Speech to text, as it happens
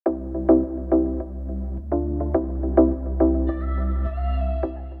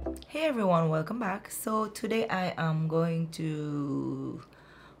Hey everyone, welcome back. So today I am going to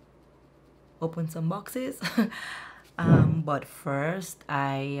open some boxes. But first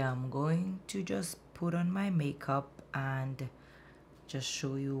I am going to just put on my makeup and just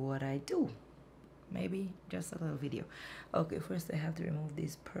show you what I do. Maybe just a little video. Okay, first I have to remove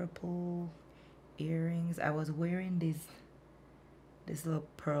these purple earrings. I was wearing these little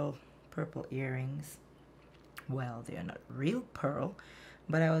purple earrings. Well, they are not real pearl,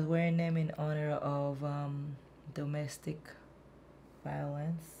 but I was wearing them in honor of domestic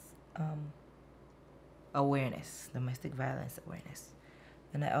violence domestic violence awareness.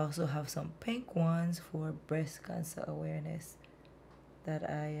 And I also have some pink ones for breast cancer awareness that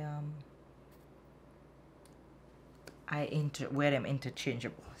wear them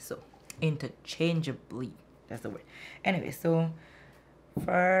interchangeable. So interchangeably, that's the word. Anyway, so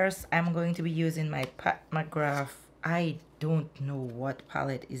first I'm going to be using my Pat McGrath. I don't know what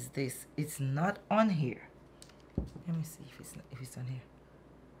palette is this. It's not on here. Let me see if it's on here.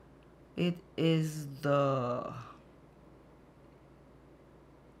 It is the,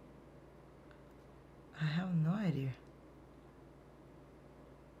 I have no idea.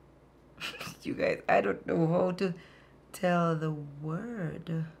 You guys, I don't know how to tell the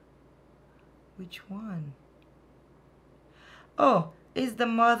word. Which one? Oh, it's the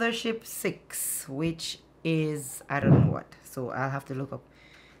Mothership 6, which is, I don't know what. So I'll have to look up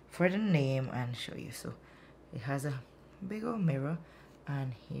for the name and show you. So it has a big old mirror,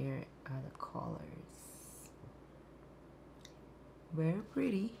 and here are the colors. Very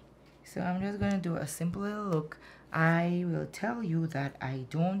pretty. So I'm just gonna do a simple little look. I will tell you that I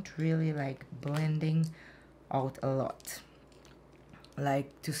don't really like blending out a lot,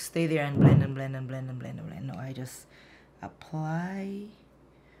 like to stay there and blend and blend and blend and blend and blend. No, I just apply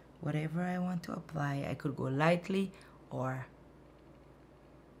whatever I want to apply. I could go lightly or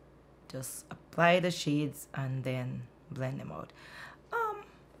just apply the shades and then blend them out.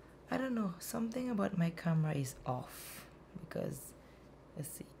 I don't know, something about my camera is off, because let's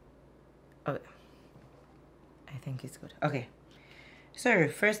see. Okay, I think it's good. Okay, so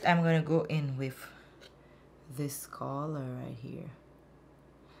first I'm gonna go in with this color right here.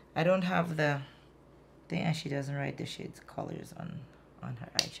 I don't have the thing, and she doesn't write the shades colors on her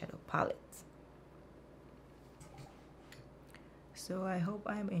eyeshadow palette. So I hope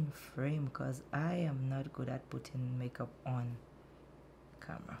I'm in frame, because I am not good at putting makeup on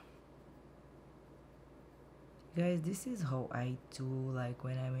camera. Guys, this is how I do, like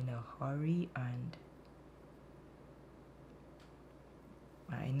when I'm in a hurry and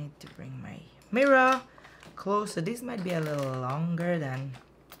I need to bring my mirror closer. This might be a little longer than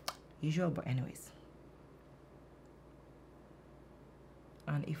usual, but anyways.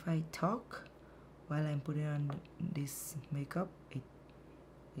 And if I talk while I'm putting on this makeup, it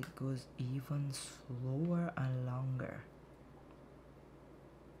goes even slower and longer.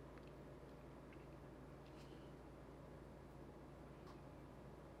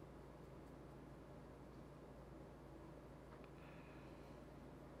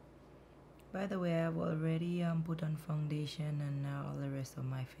 By the way, I've already put on foundation and now all the rest of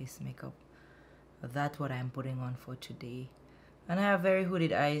my face makeup. That's what I'm putting on for today. And I have very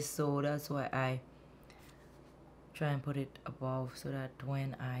hooded eyes, so that's why I try and put it above, so that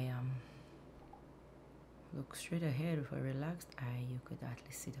when I look straight ahead with a relaxed eye, you could at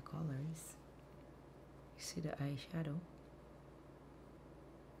least see the colors. See the eyeshadow.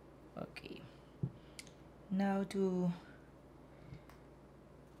 Okay. Now to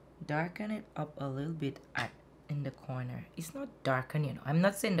darken it up a little bit in the corner. It's not darken, you know. I'm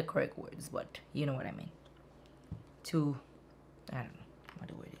not saying the correct words, but you know what I mean. I don't know what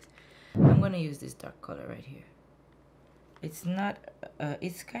the word is. I'm gonna use this dark color right here. It's not,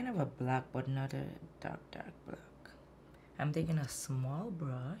 it's kind of a black, but not a dark black. I'm taking a small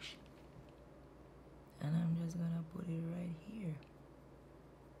brush and I'm just gonna put it right here.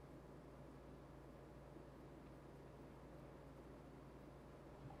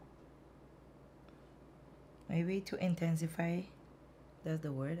 Maybe to intensify, that's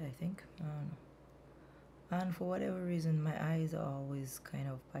the word, I think. I don't know. And for whatever reason, my eyes are always kind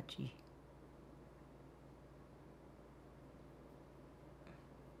of patchy.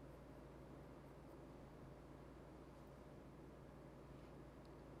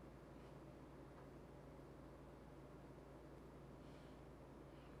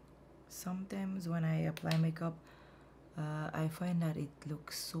 Sometimes when I apply makeup, I find that it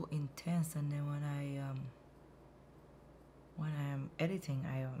looks so intense, and then when I'm editing,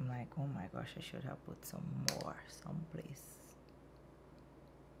 I am like, oh my gosh, I should have put some more someplace.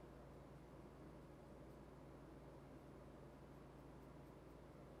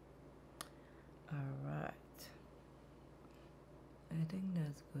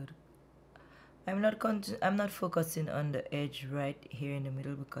 that's good. I'm not focusing on the edge right here in the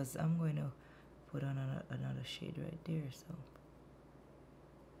middle because I'm going to put on another shade right there. So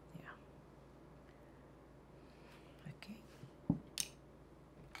yeah. Okay.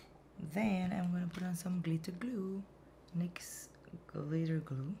 Then I'm going to put on some glitter glue. NYX glitter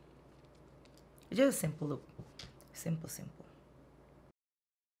glue. Just a simple look. Simple.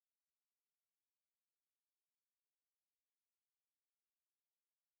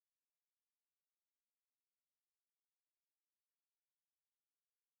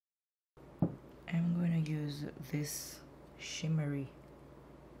 I'm going to use this shimmery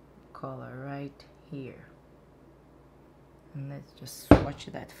color right here. And let's just swatch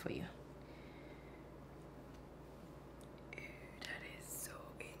that for you. That is so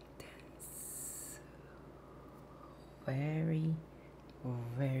intense. Very,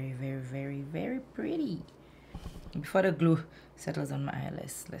 very pretty. Before the glue settles on my eye,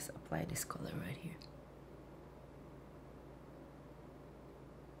 let's apply this color right here.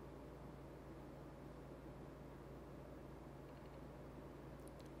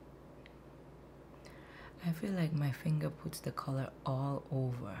 I feel like my finger puts the color all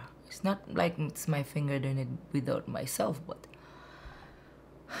over. It's not like it's my finger doing it without myself, but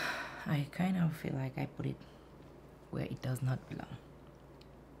I kind of feel like I put it where it does not belong.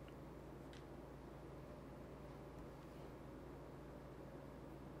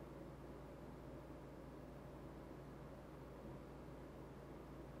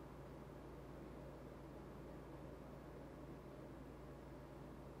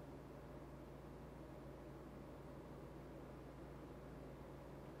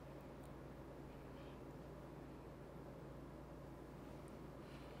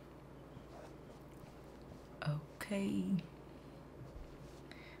 Okay.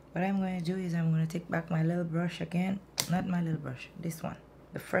 What I'm going to do is I'm going to take back my little brush again. Not my little brush, this one.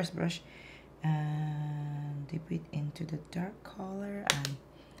 The first brush. And dip it into the dark color and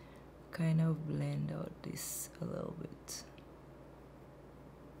kind of blend out this a little bit.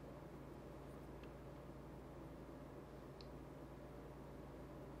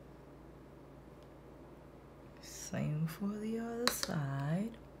 Same for the other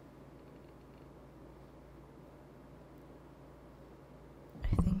side.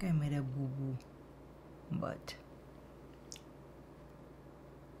 I think I made a boo-boo, but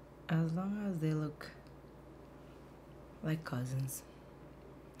as long as they look like cousins.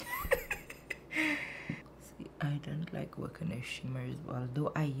 See, I don't like working with shimmers,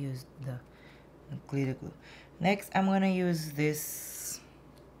 although I used the glitter glue. Next, I'm gonna use this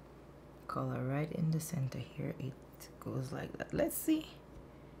color right in the center here. It goes like that. Let's see.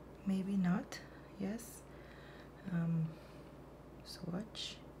 Maybe not. Yes.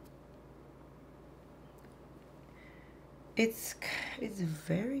 Swatch. It's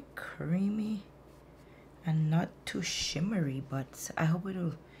very creamy and not too shimmery, but I hope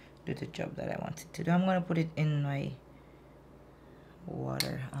it'll do the job that I want it to do. I'm gonna put it in my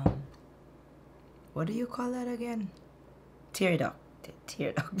water. What do you call that again? Tear duct.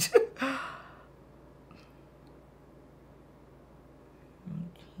 Tear duct.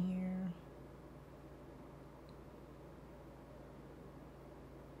 Here.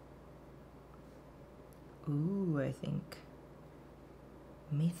 Ooh, I think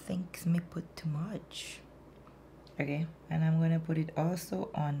thinks me put too much. Okay, and I'm gonna put it also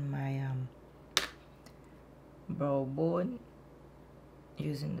on my brow bone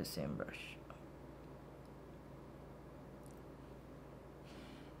using the same brush.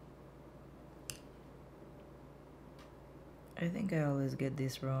 I think I always get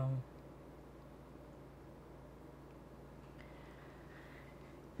this wrong.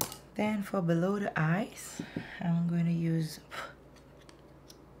 Then for below the eyes, I'm going to use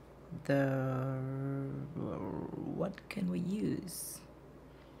what can we use?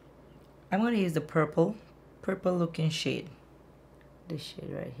 I'm going to use the purple looking shade. This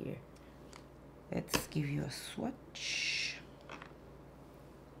shade right here. Let's give you a swatch.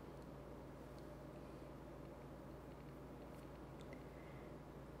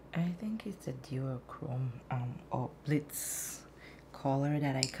 I think it's a duochrome or blitz color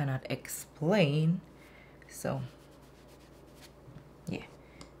that I cannot explain. So yeah,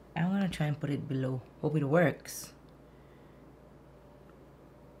 I'm gonna try and put it below. Hope it works.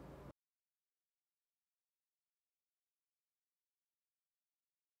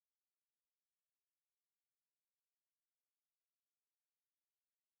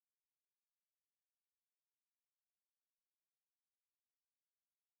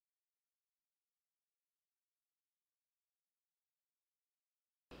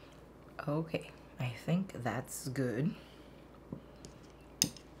 Okay, I think that's good.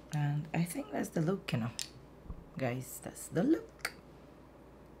 And I think that's the look, you know. Guys, that's the look.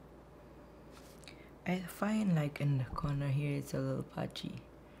 I find like in the corner here it's a little patchy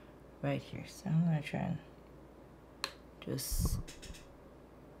right here, so I'm gonna try and just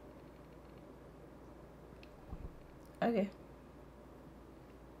okay.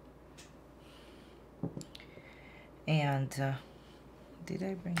 And did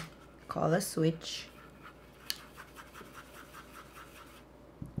I bring color switch?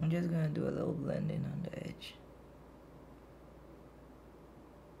 I'm just gonna do a little blending on the edge.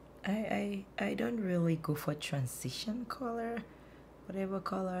 I don't really go for transition color. Whatever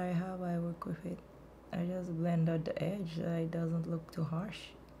color I have, I work with it. I just blend out the edge so it doesn't look too harsh.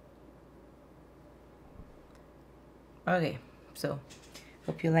 Okay, so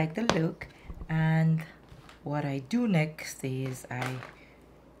hope you like the look. And what I do next is I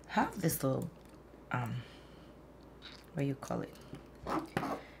have this little what you call it,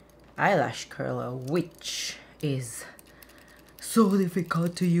 eyelash curler, which is so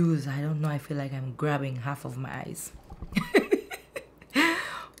difficult to use. I don't know, I feel like I'm grabbing half of my eyes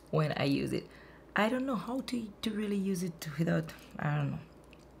when I use it. I don't know how to really use it without, I don't know,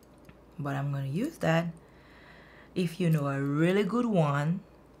 but I'm gonna use that. If you know a really good one,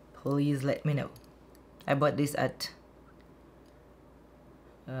 please let me know. I bought this at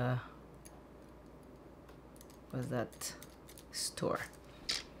what's that store?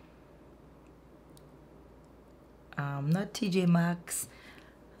 Not TJ Maxx,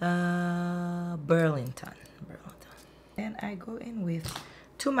 Burlington. And I go in with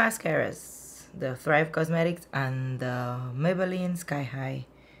two mascaras, the Thrive Cosmetics and the Maybelline Sky High.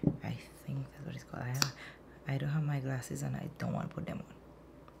 I think that's what it's called. I don't have my glasses and I don't want to put them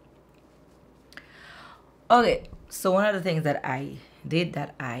on. Okay, so one of the things that I did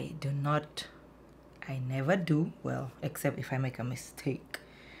that I never do, well, except if I make a mistake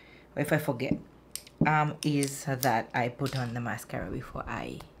or if I forget, is that I put on the mascara before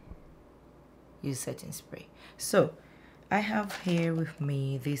I use setting spray. So I have here with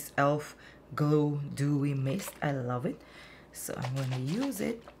me this e.l.f. Glow Dewy Mist. I love it, so I'm going to use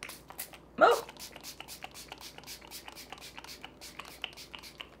it. Oh,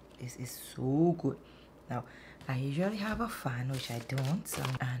 this is so good. Now I usually have a fan, which I don't, so,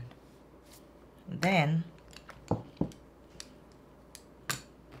 and then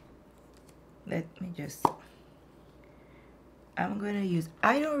let me just, I'm gonna use,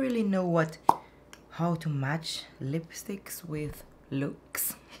 I don't really know how to match lipsticks with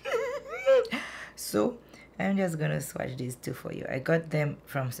looks. So I'm just gonna swatch these two for you. I got them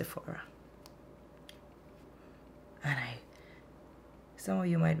from Sephora, and some of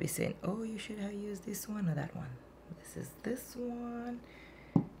you might be saying, oh, you should have used this one or that one. This is this one,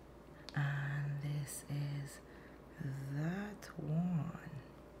 and this is that one.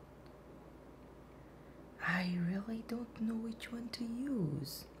 I really don't know which one to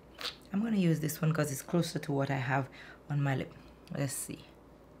use. I'm gonna use this one because it's closer to what I have on my lip. Let's see.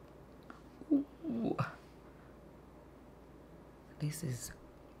 Ooh. This is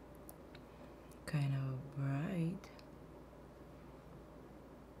kind of bright.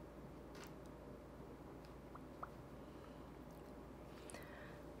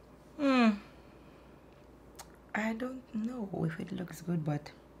 I don't know if it looks good,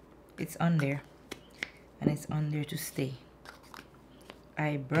 but it's on there and it's on there to stay.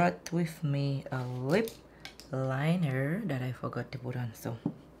 I brought with me a lip liner that I forgot to put on, so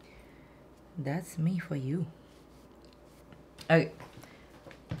that's me for you. Okay,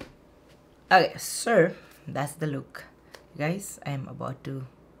 so that's the look, guys. I'm about to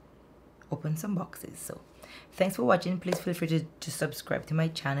open some boxes, so thanks for watching. Please feel free to subscribe to my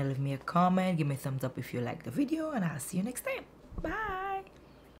channel, leave me a comment, give me a thumbs up if you like the video, and I'll see you next time. Bye.